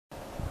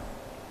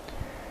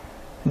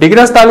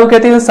डिग्रस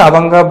तालुक्यातील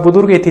सावंगा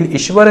बुद्रुक येथील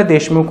ईश्वर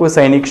देशमुख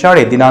सैनिक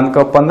शाळेत दिनांक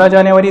 15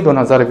 जानेवारी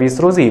 2020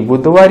 रोजी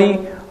बुधवारी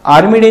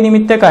आर्मी डे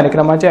निमित्त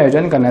कार्यक्रमाचे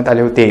आयोजन करण्यात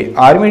आले होते।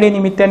 आर्मी डे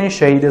निमित्ताने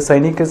शहीद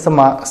सैनिक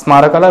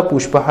स्मारकाला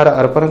पुष्पहार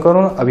अर्पण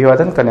करून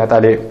अभिवादन करण्यात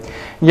आले।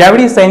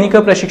 यावेळी सैनिक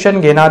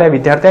प्रशिक्षण घेणाऱ्या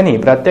विद्यार्थ्यांनी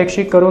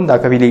प्रात्यक्षिक करून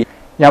दाखविली।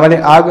 यामध्ये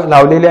आग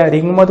लावलेल्या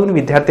रिंगमधून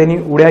विद्यार्थ्यांनी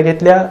उड्या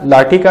घेतल्या,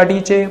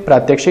 लाठीकाठीचे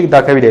प्रात्यक्षिक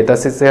दाखविले,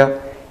 तसेच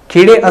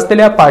खिडे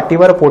असलेल्या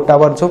पाठीवर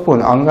पोटावर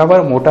झोपून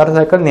अंगावर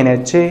मोटारसायकल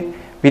नेण्याचे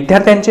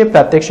विद्यार्थ्यांचे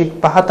प्रात्यक्षिक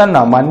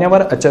पाहताना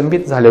मान्यवर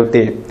अचंबित झाले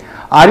होते।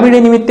 आर्मी डे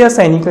निमित्त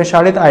सैनिक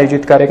शाळेत आयोजित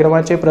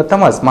कार्यक्रमाचे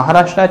प्रथमच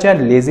महाराष्ट्राच्या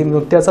लेझिम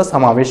नृत्याचा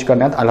समावेश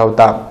करण्यात आला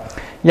होता।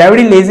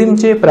 यावेळी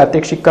लेझिमचे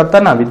प्रात्यक्षिक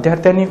करताना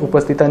विद्यार्थ्यांनी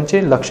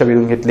उपस्थितांचे लक्ष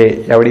वेधून घेतले।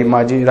 यावेळी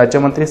माजी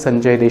राज्यमंत्री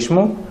संजय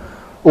देशमुख,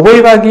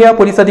 उपविभागीय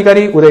पोलीस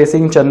अधिकारी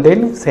उदयसिंग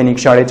चंदेल, सैनिक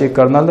शाळेचे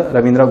कर्नल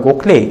रवींद्र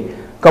गोखले,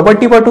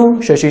 कबड्डीपटू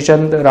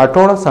शशीचंद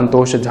राठोड,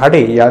 संतोष झाडे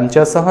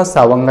यांच्यासह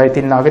सावंगा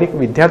येथील नागरिक,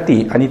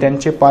 विद्यार्थी आणि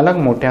त्यांचे पालक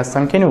मोठ्या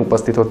संख्येने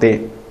उपस्थित होते।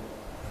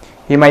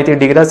 ही माहिती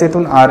डिग्रस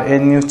येथून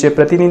RN न्यूजचे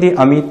प्रतिनिधी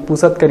अमित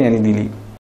पुसतकर यांनी दिली।